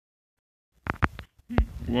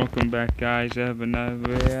Welcome back, guys. I have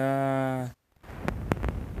another.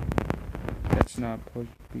 That's not supposed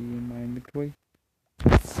to be in my inventory.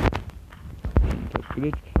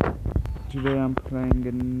 Today I'm playing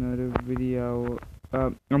another video.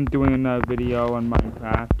 I'm doing another video on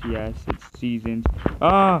Minecraft. Yes, it's seasons.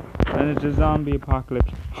 And it's a zombie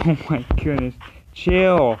apocalypse. Oh my goodness.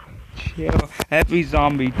 Chill. Every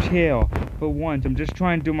zombie, chill. For once, I'm just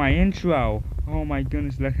trying to do my intro. Oh my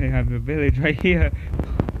goodness, luckily I have a village right here.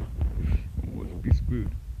 Would be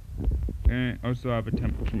screwed. And also I have a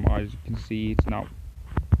temple from Mars. As you can see, it's not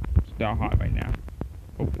hot right now.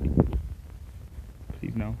 Hopefully.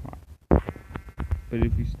 Please no hot. But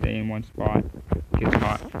if you stay in one spot, it gets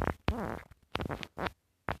hot.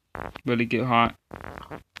 Really get hot.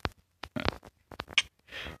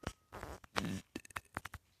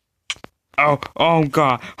 Oh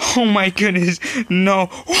god. Oh my goodness. No.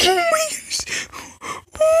 Oh my goodness.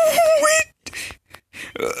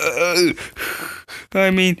 I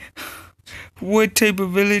mean, what type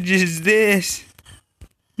of village is this?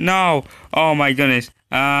 No. Oh my goodness.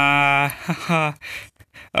 I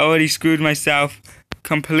already screwed myself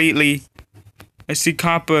completely. I see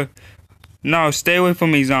copper. No, stay away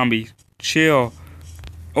from me, zombies. Chill.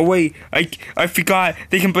 Oh wait, I forgot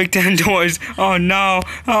they can break down doors. Oh no,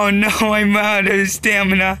 I'm out of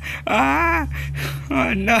stamina. Oh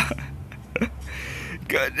no.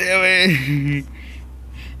 God damn it.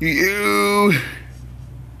 You.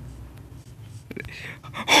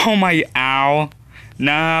 Oh my, ow.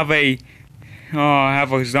 Nah, wait. Oh, I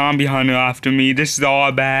have a zombie hunter after me. This is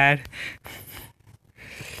all bad.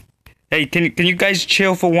 Hey, can you guys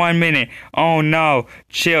chill for 1 minute? Oh no,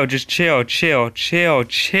 chill, just chill.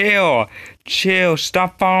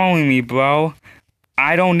 Stop following me, bro.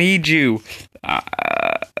 I don't need you.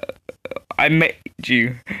 I made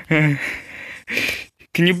you.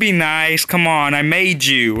 Can you be nice? Come on, I made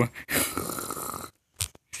you.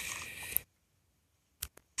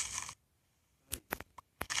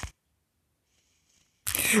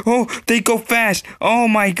 Oh, they go fast. Oh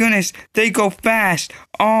my goodness, they go fast.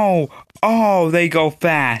 Oh, they go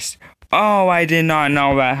fast. Oh, I did not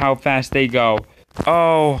know that how fast they go.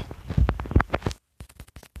 Oh.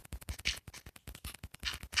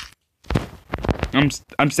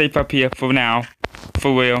 I'm safe up here for now.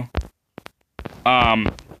 For real.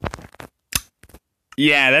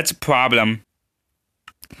 Yeah, that's a problem.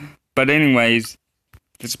 But anyways,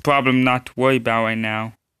 it's a problem not to worry about right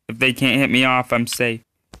now. If they can't hit me off, I'm safe.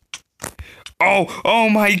 Oh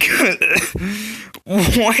my god.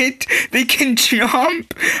 What? They can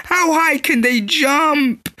jump? How high can they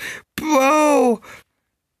jump? Bro.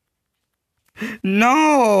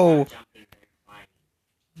 No.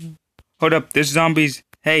 Hold up, there's zombies.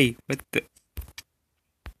 Hey, what the?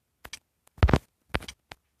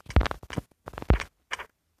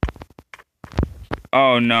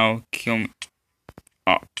 Oh no, kill me.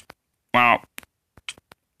 Oh, wow.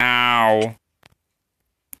 Ow.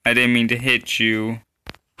 I didn't mean to hit you.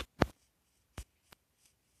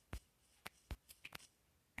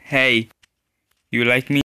 Hey, you like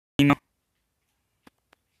me? Can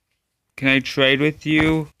I trade with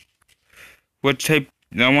you? What type?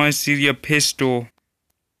 I want to see your pistol.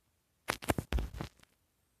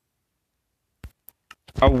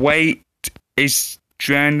 A weight, a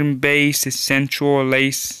random base, a central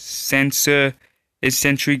lace sensor, a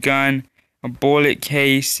sentry gun, a bullet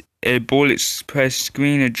case, a bullet press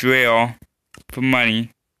screen, a drill for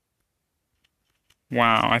money.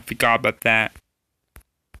 Wow, I forgot about that.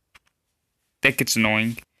 That gets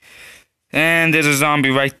annoying. And there's a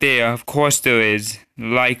zombie right there. Of course there is.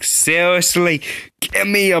 Like, seriously? Give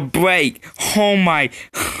me a break. Oh my.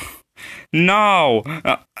 No.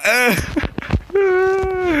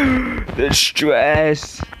 The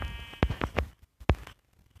stress.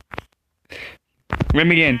 Let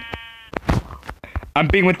me in. I'm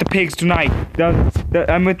being with the pigs tonight.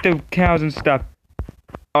 I'm with the cows and stuff.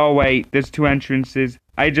 Oh wait, there's 2 entrances.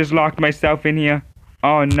 I just locked myself in here.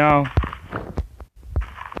 Oh no.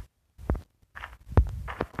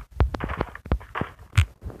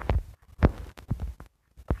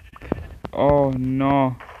 Oh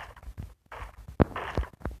no.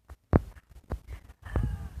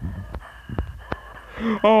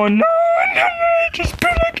 Oh no, I just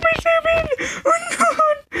panicked myself in. Oh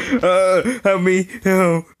no. Help me.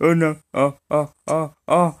 Oh no.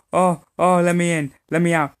 Oh, let me in. Let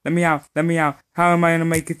me out. How am I gonna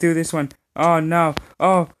make it through this one? Oh no.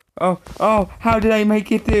 Oh, how did I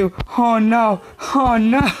make it through? Oh no. Oh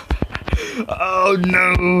no.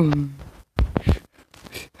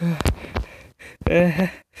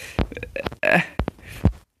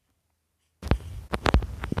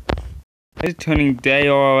 It's turning day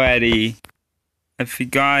already. I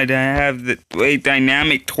forgot I have the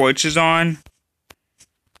dynamic torches on.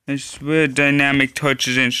 I swear dynamic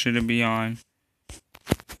torches shouldn't be on.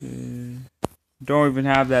 Don't even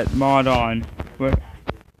have that mod on. What?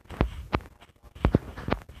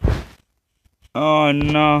 Oh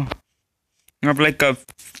no. I have like a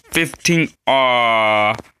 15.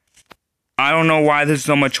 I don't know why there's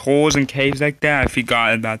so much holes and caves like that. I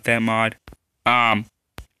forgot about that mod.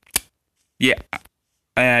 Yeah.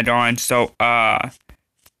 Add on. So,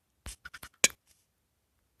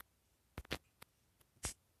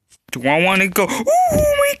 do I want to go?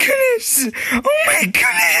 Oh my goodness! Oh my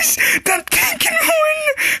goodness! That thinking one!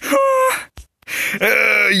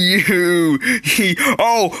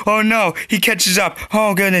 Oh no! He catches up!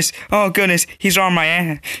 Oh goodness! Oh goodness! He's on my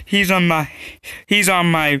ass! He's on my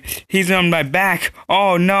back!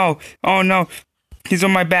 Oh no! Oh no! He's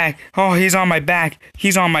on my back! Oh, he's on my back!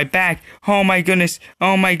 He's on my back! Oh my goodness!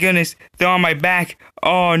 Oh my goodness! They're on my back!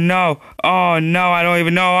 Oh no! Oh no! I don't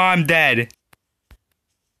even know I'm dead!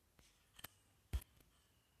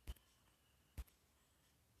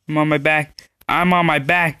 I'm on my back. I'm on my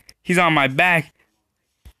back. He's on my back.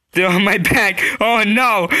 They're on my back. Oh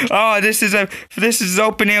no. Oh, this is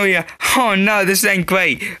open area. Oh no, this ain't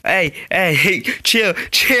great. Hey, chill.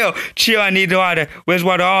 I need water. Where's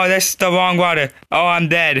water? Oh, that's the wrong water. Oh, I'm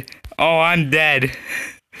dead.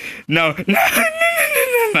 No. We can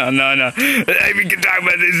talk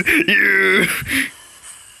about this. You.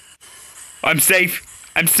 I'm safe.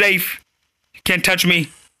 You can't touch me.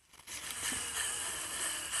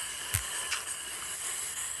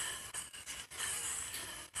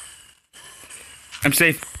 I'm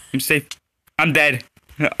safe. I'm dead.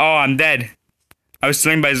 Oh, I'm dead. I was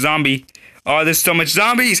slain by a zombie. Oh, there's so much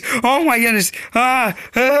zombies. Oh my goodness. I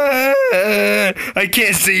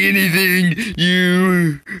can't see anything.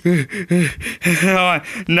 You. Oh,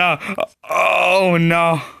 no. Oh,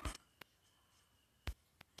 no.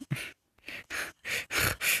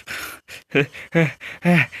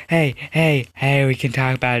 Hey, we can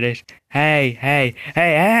talk about it. Hey.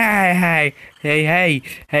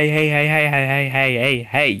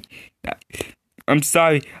 I'm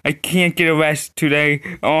sorry, I can't get a rest today.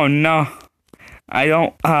 Oh no. I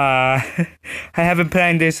don't, I haven't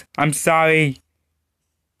planned this. I'm sorry.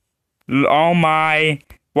 Oh my.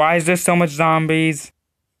 Why is there so much zombies?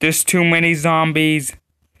 There's too many zombies.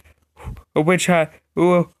 A witch hut.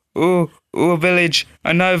 Ooh, a village.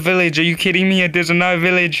 Another village. Are you kidding me? There's another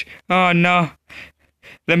village. Oh no.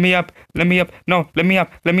 Let me up. No, let me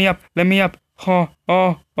up. Oh.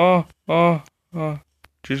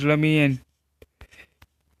 Just let me in.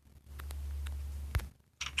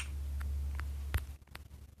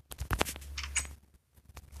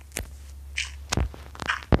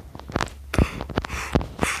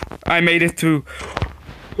 I made it through.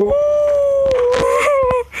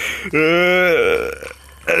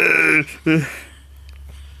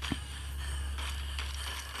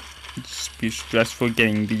 It's be stressful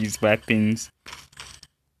getting these weapons.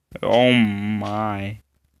 Oh my.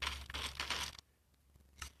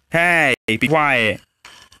 Hey, be quiet.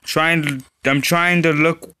 I'm trying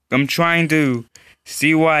to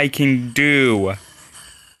see what I can do.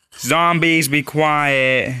 Zombies, be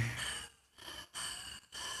quiet.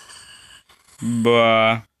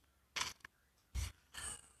 Bruh.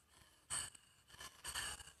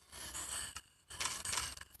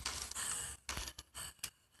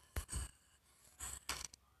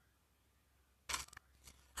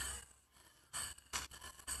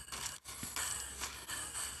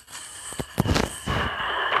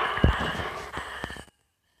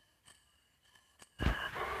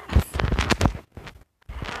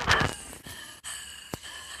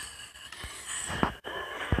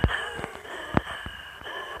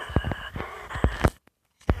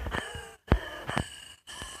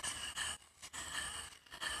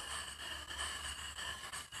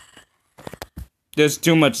 There's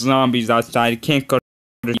too much zombies outside. I can't go to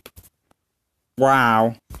sleep.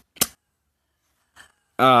 Wow.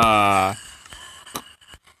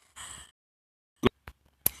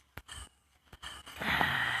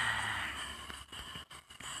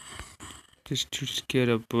 Just too scared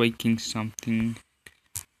of breaking something.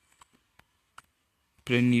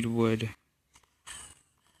 But I need wood.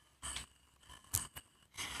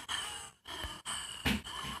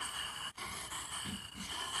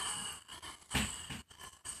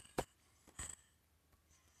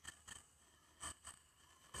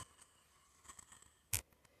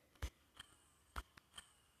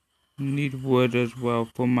 Need wood as well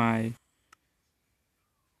for my...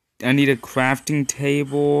 I need a crafting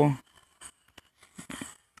table.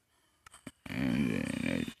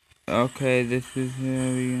 And Okay, this is how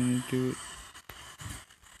we're gonna do it.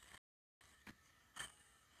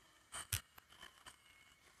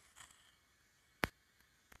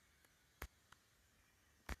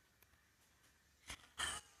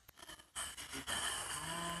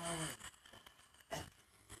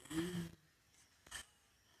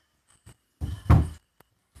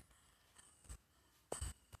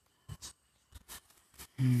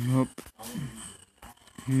 Nope.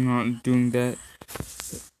 I'm not doing that.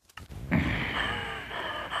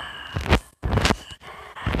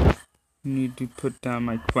 Need to put down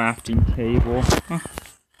my crafting table.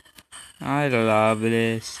 I love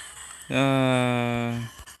this.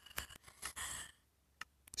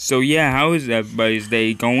 So yeah, how is everybody's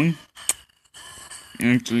day going?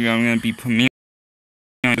 Actually, I'm gonna be premiering.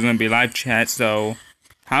 It's gonna be live chat. So,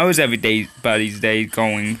 how is everybody's day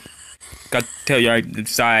going? Got to tell you, I'm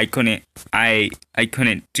sorry I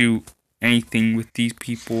couldn't do anything with these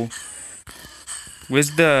people.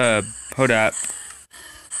 Where's the hold up?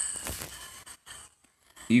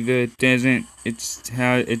 Either it doesn't.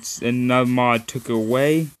 It's another mod took it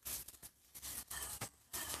away.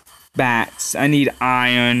 Bats. I need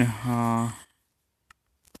iron.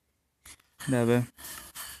 Whatever.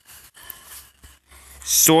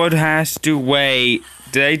 Sword has to wait.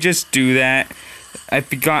 Did I just do that? I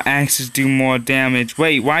forgot axes do more damage.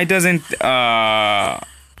 Wait, why doesn't I'm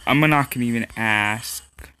not gonna even ask.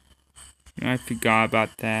 I forgot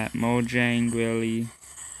about that. Mojang really.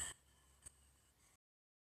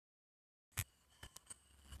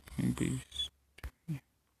 Maybe.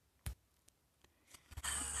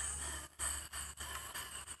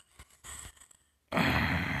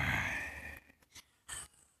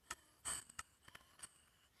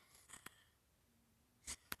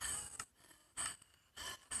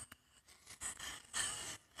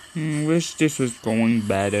 Wish this was going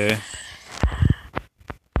better.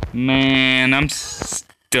 Man, I'm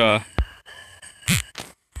stuck.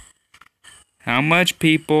 How much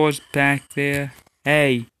people is back there?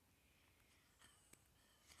 Hey.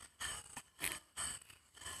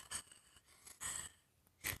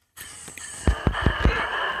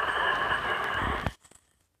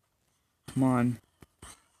 Come on.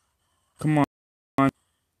 Come on.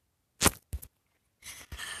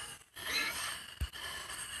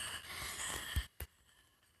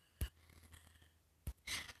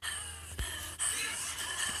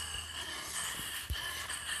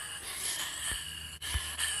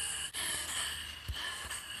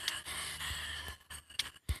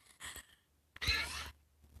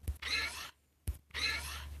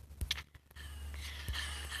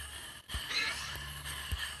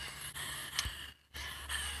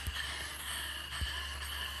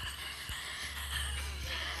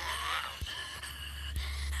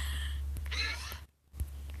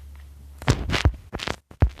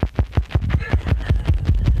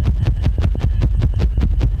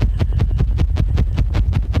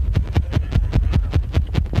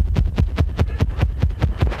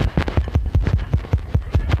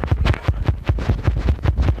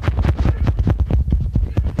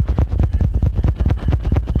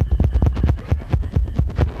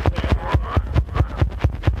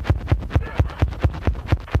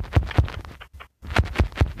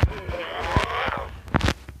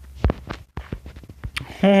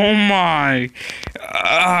 Oh my.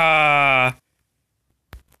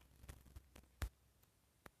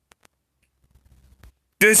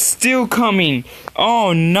 They're still coming.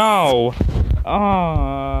 Oh no.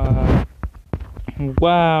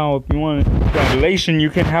 Wow. If you want congratulations,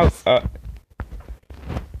 you can help.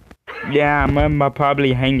 Yeah, I'm gonna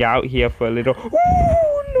probably hang out here for a little. Ooh,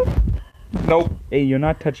 no. Nope. Hey, you're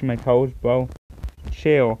not touching my toes, bro.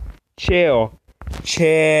 Chill. Chill.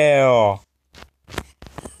 Chill.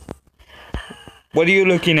 What are you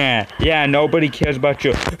looking at? Yeah, nobody cares about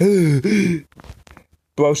you.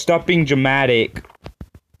 Bro, stop being dramatic.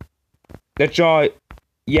 That's all.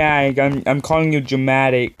 Yeah, I'm calling you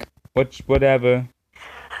dramatic. Whatever.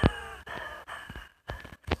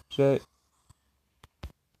 So,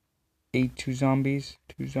 two zombies.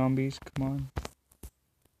 Two zombies. Come on.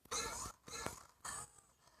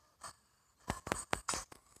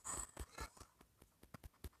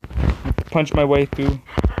 Punch my way through.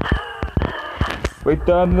 Wait,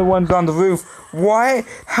 the other one's on the roof. What?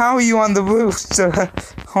 How are you on the roof, sir?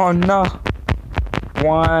 Oh no.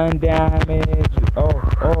 1 damage. Oh.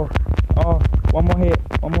 One more hit.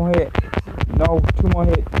 One more hit. No, 2 more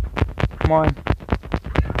hits. Come on.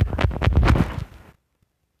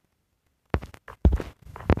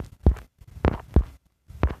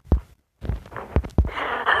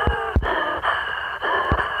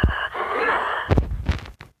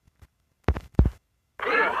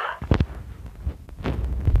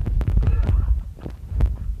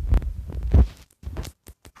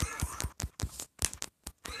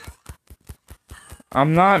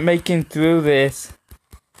 I'm not making through this.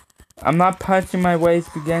 I'm not punching my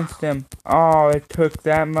waist against them. Oh, it took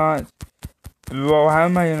that much. Bro, how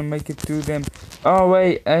am I gonna make it through them? Oh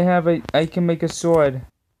wait, I can make a sword.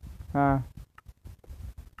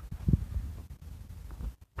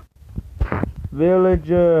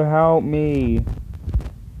 Villager, help me.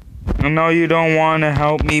 I know you don't want to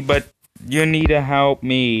help me, but you need to help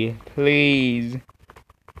me. Please.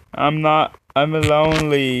 I'm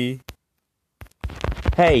lonely.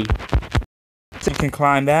 Hey. So you can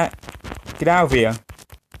climb that. Get out of here.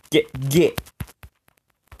 Get.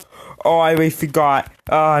 Oh, I already forgot.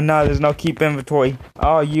 Oh, no, there's no keep inventory.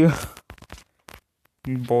 Oh, you.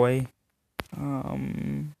 Boy.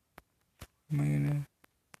 Am I gonna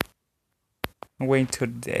wait till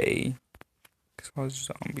day? Because all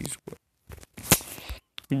zombies work.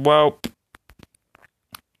 Well,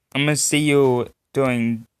 I'm gonna see you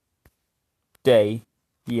during day.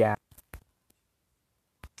 Yeah.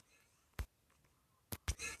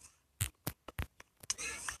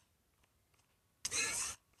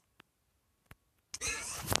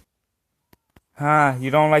 You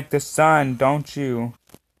don't like the sun, don't you?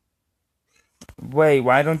 Wait,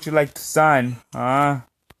 why don't you like the sun?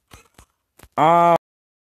 Oh,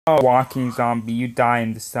 walking zombie, you die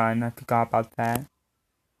in the sun. I forgot about that.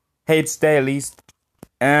 Hey, it's day at least.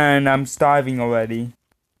 And I'm starving already.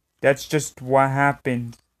 That's just what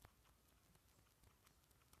happened.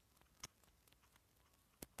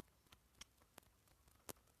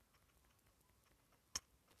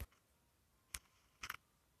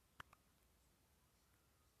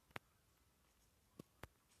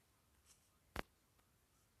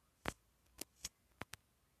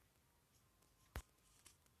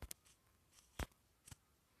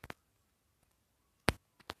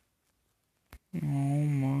 Oh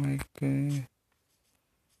my god.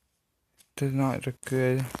 Does not look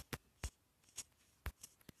good.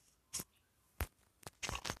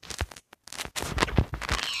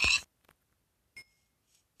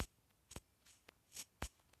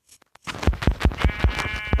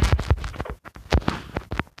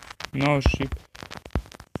 No sheep.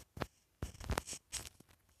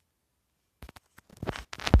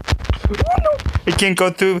 Oh no! It can't go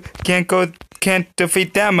through. Can't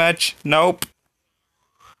defeat that much. Nope.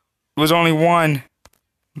 It was only one.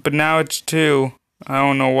 But now it's two. I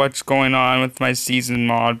don't know what's going on with my season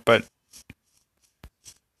mod, but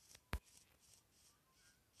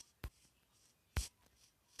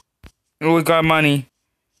oh, we got money.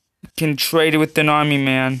 Can trade it with an army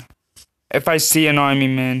man. If I see an army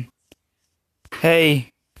man. Hey.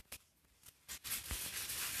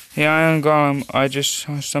 Hey, Iron Golem. I just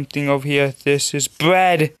saw something over here. This is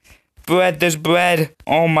bread. There's bread.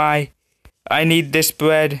 Oh my. I need this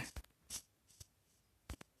bread.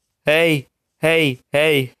 Hey. Hey.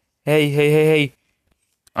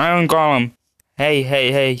 Iron Golem. Hey,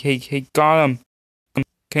 Golem.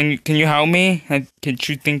 Can you help me? Do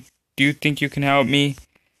you think you can help me?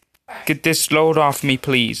 Get this load off me,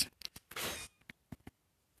 please.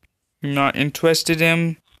 You're not interested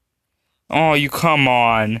in? Oh, you come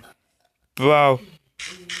on. Bro.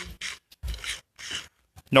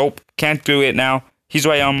 Nope, can't do it now. He's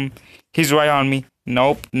right on me.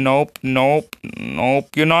 Nope.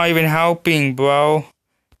 You're not even helping, bro.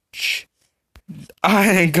 Shh.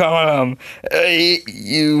 I got him.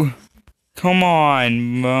 You. Come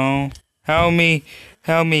on, bro. Help me.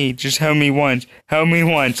 Just help me once.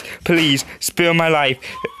 Please, spare my life.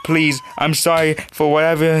 Please, I'm sorry for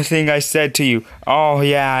whatever thing I said to you. Oh,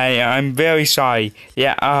 yeah, I'm very sorry.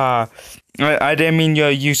 Yeah, I didn't mean you're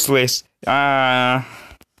useless.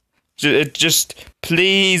 Just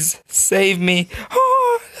please save me.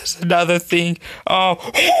 Oh, that's another thing. Oh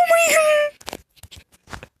my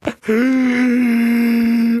god.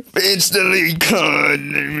 Instantly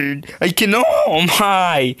gone. I can. Oh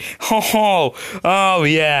my. Oh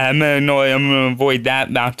yeah. I'm gonna avoid that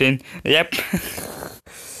mountain. Yep.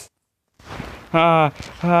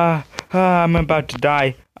 I'm about to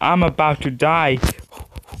die.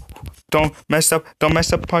 Don't mess up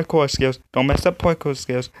parkour skills.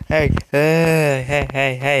 Hey.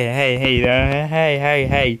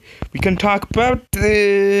 We can talk about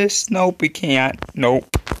this. Nope, we can't. Nope.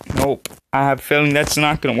 I have a feeling that's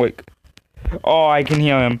not gonna work. Oh, I can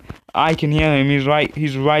hear him.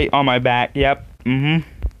 He's right on my back. Yep.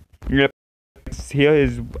 Yep. Hear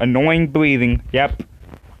his annoying breathing. Yep.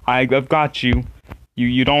 I've got you.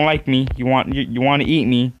 You don't like me. You want to eat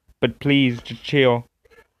me. But please, just chill.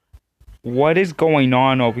 What is going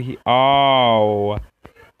on over here? Oh,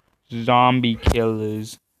 zombie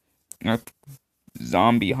killers,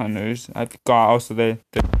 zombie hunters. I forgot also the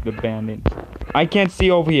bandits. I can't see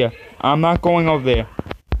over here. I'm not going over there.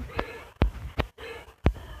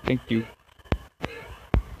 Thank you.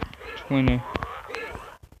 20.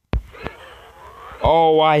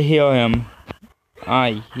 Oh, I hear him.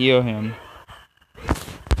 I hear him.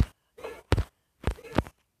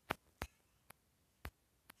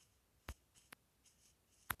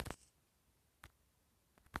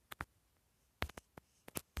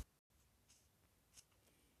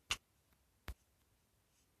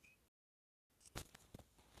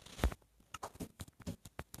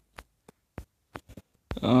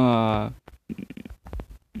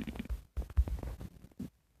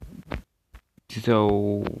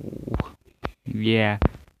 So yeah,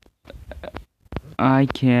 I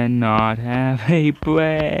cannot have a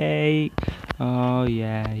break. Oh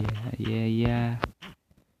yeah.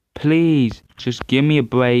 Please, just give me a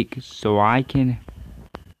break so I can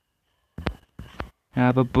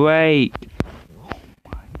have a break.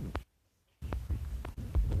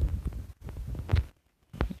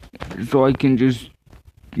 So I can just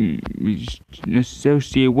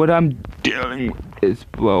associate what I'm dealing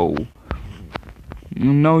with, bro. I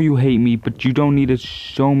know you hate me, but you don't need to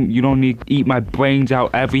show me. You don't need to eat my brains out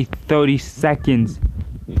every 30 seconds.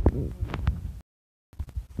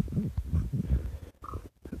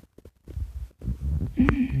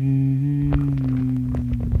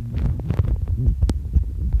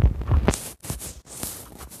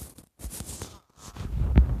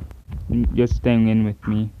 You're staying in with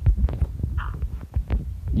me.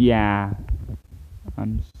 Yeah.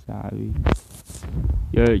 I'm sorry.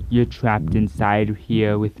 You're trapped inside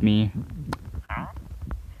here with me.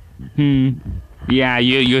 Yeah,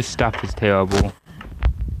 your stuff is terrible.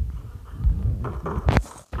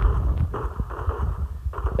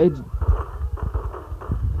 It's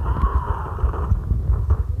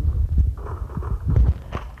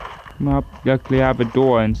well, luckily I have a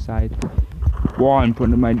door inside. Wall in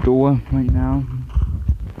front of my door right now.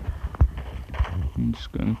 I'm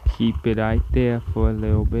just gonna keep it right there for a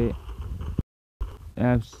little bit. I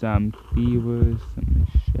have some cleavers, some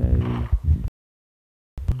machete.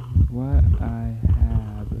 What I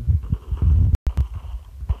have.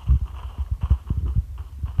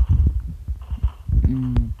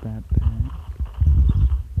 Backpack.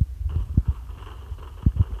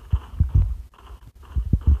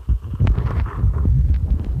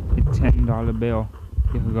 A $10 bill.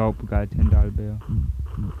 Here we go, we got a $10 bill.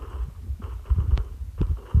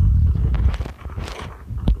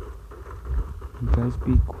 You guys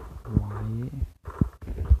be quiet.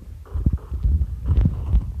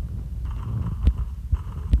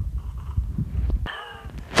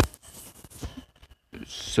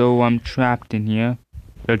 So I'm trapped in here.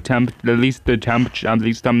 At least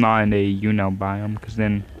I'm not in a biome, because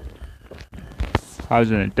then if I was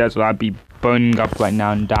in a desert, I'd be burning up right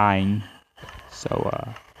now and dying. So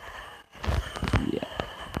yeah,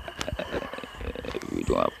 we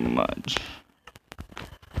don't have much.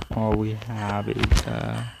 All we have is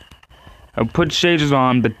I'll put shaders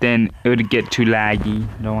on, but then it would get too laggy.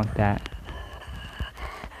 Don't want that.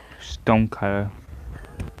 Stone cutter.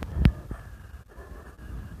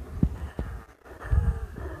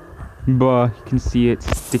 Bruh, you can see it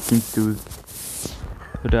sticking through.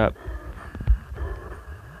 Put up.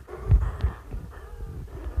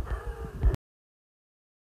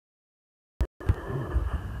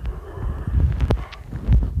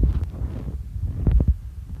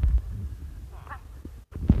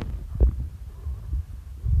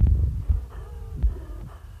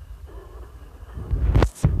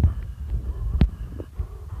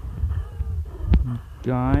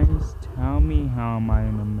 Guys, tell me how am I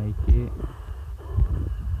gonna make it?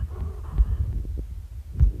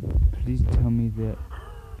 Please tell me that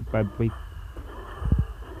if I break.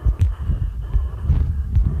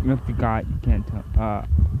 If you got, you can't tell.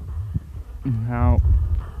 How?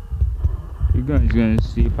 You guys gonna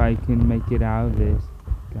see if I can make it out of this,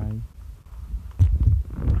 guys.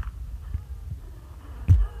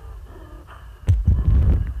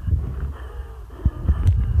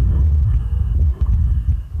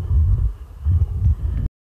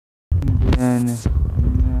 And no.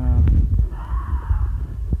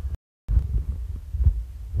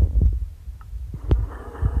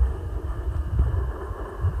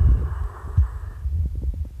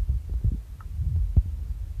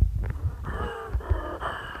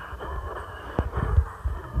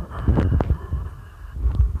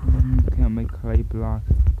 Can't make clay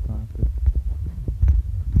blocks.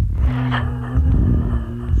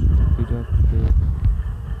 Get up there.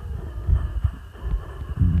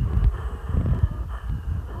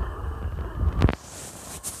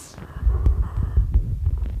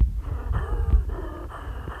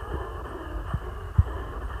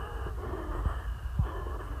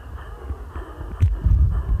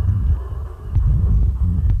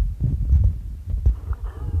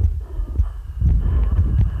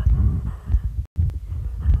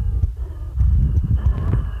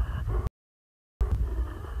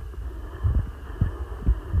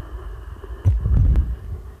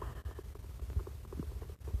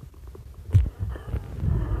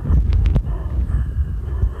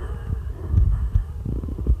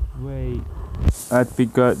 I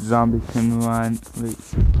forgot zombies can run. Wait.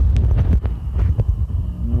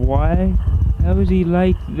 What? How is he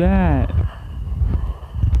like that?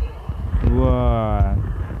 What?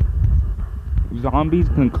 Zombies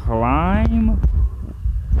can climb?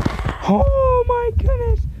 Oh my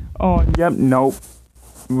goodness! Oh, yep, nope.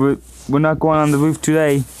 We're not going on the roof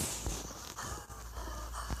today.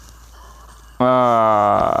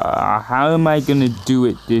 How am I gonna do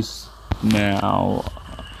it this now?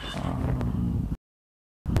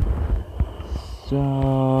 So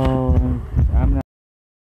I'm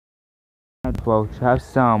not well. Have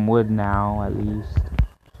some wood now, at least.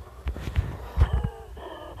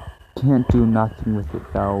 Can't do nothing with it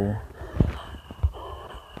though.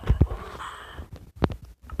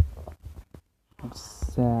 What's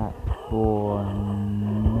that for?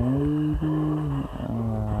 Maybe.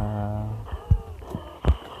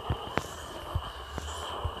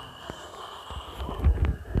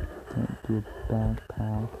 Can't do a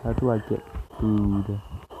backpack. How do I get food?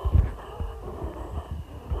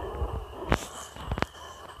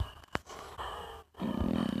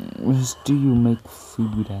 Where do you make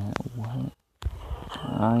food at? What?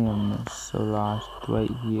 I am so lost right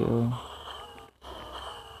here.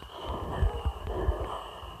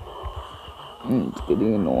 It's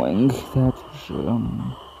getting annoying, that's for sure.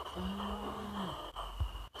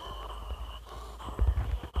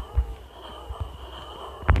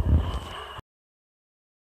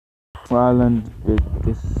 Island,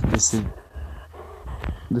 this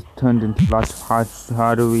turned into lots of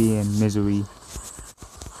hardery and misery.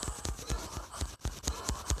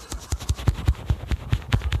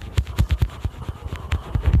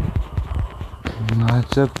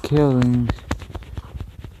 Lots of killing.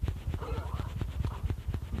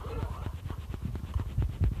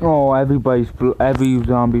 Oh, every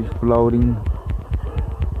zombie's floating.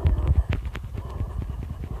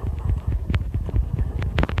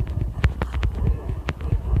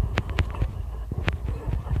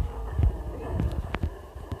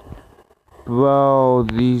 Bro,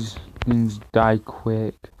 these things die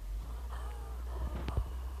quick.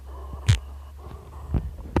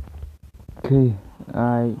 Okay,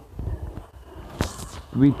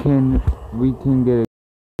 we can get it.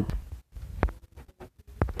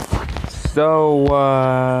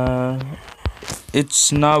 So,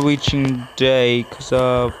 it's not reaching day, cause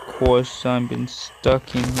of course I've been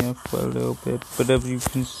stuck in here for a little bit, but as you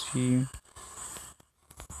can see,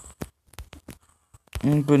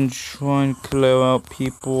 I've been trying to clear out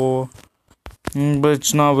people, but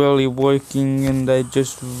it's not really working, and I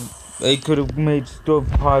could have made stove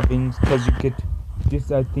carvings, cause you get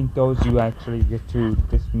this. I think those you actually get to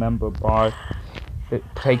dismember bars that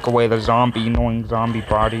take away the annoying zombie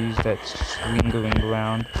bodies that's lingering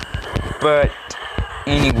around. But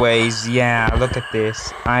anyways, yeah, look at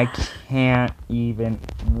this. I can't even.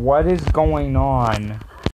 What is going on?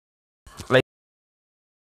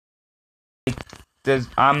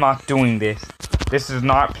 I'm not doing this. This is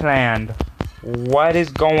not planned. What is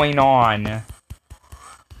going on?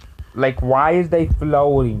 Like, why is they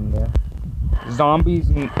floating? Zombies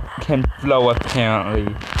can float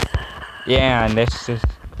apparently. Yeah, and this is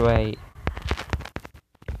great.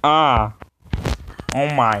 Oh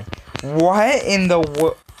my. What in the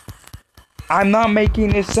world? I'm not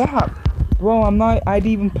making this up. Bro, I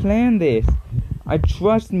didn't even plan this.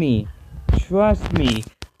 Trust me.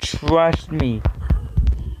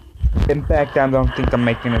 In fact, I don't think I'm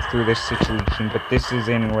making it through this situation, but this is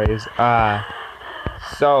anyways.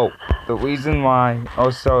 So, the reason why,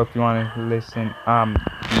 also, if you want to listen,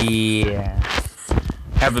 yeah.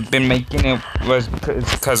 Haven't been making it was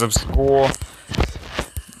because of school.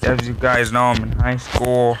 As you guys know, I'm in high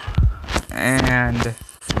school, and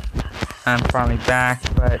I'm finally back,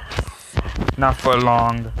 but not for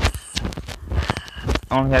long.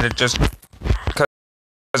 Only had to just, because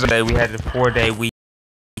of the day, we had a 4-day week.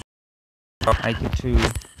 I get to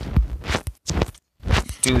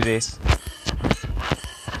do this.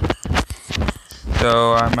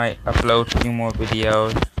 So I might upload a few more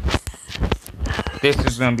videos. This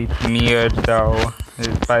is gonna be premiered though.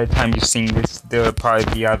 By the time you've seen this, there'll probably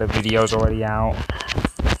be other videos already out.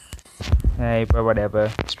 Hey, but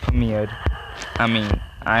whatever. It's premiered. I mean,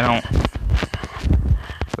 I don't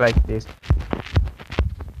like this.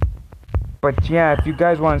 But yeah, if you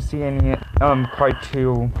guys want to see any part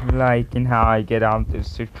 2, like, and how I get out of this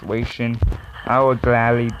situation, I will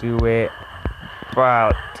gladly do it.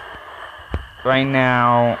 But right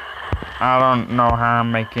now, I don't know how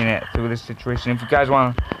I'm making it through this situation. If you guys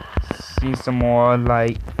want to see some more,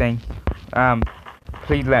 like,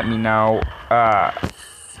 please let me know.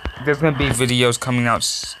 There's gonna be videos coming out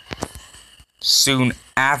soon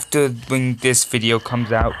after when this video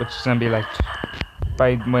comes out, which is gonna be like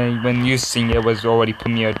by when you sing it was already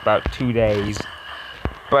premiered about 2 days.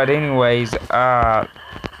 But anyways, I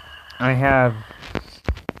have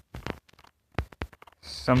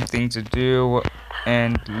something to do,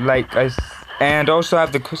 and and also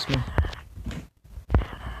have the Christmas,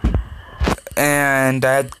 and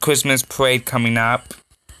I had Christmas parade coming up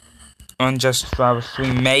on Just Survivor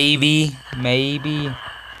 3, maybe,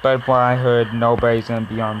 but what I heard, nobody's gonna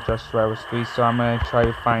be on Just Survivor 3, so I'm gonna try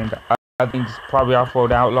to find other things, probably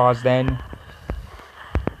Off-Road Outlaws then.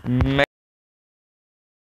 Maybe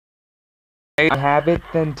I have it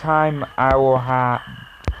then time, I will have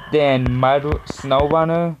then Snow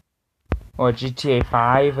Runner or GTA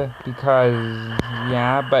 5, because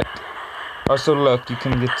yeah, but also look, you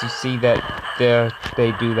can get to see that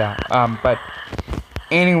they do that. But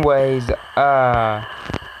anyways, I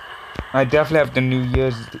definitely have the New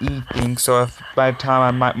Year's Eve thing, so if by the time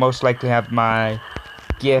I might most likely have my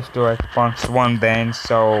gift or Xbox One then,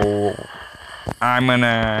 so I'm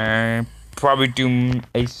gonna probably do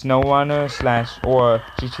a Snow Runner / or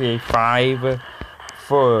GTA 5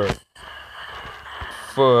 for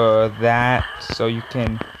that, so you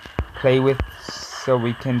can play with, so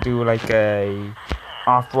we can do like a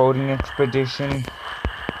off-roading expedition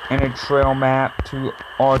and a trail map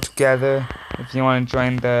all together. If you want to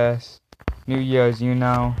join the New Year's,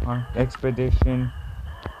 expedition.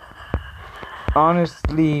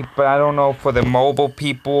 Honestly, but I don't know for the mobile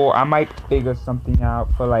people. I might figure something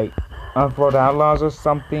out for like Off-Road Outlaws or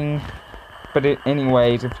something. But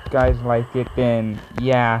anyways, if you guys like it, then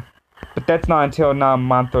yeah. But that's not until a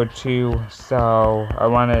month or 2. So I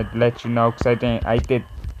want to let you know, because I did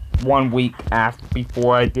 1 week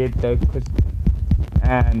before I did the Christmas.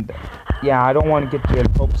 And yeah, I don't want to get your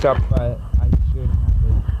hopes up, but I should have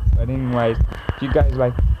it. But anyways, if you guys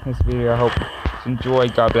like this video, I hope you enjoy.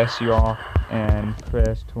 God bless you all, and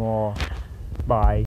prayers to all. Bye.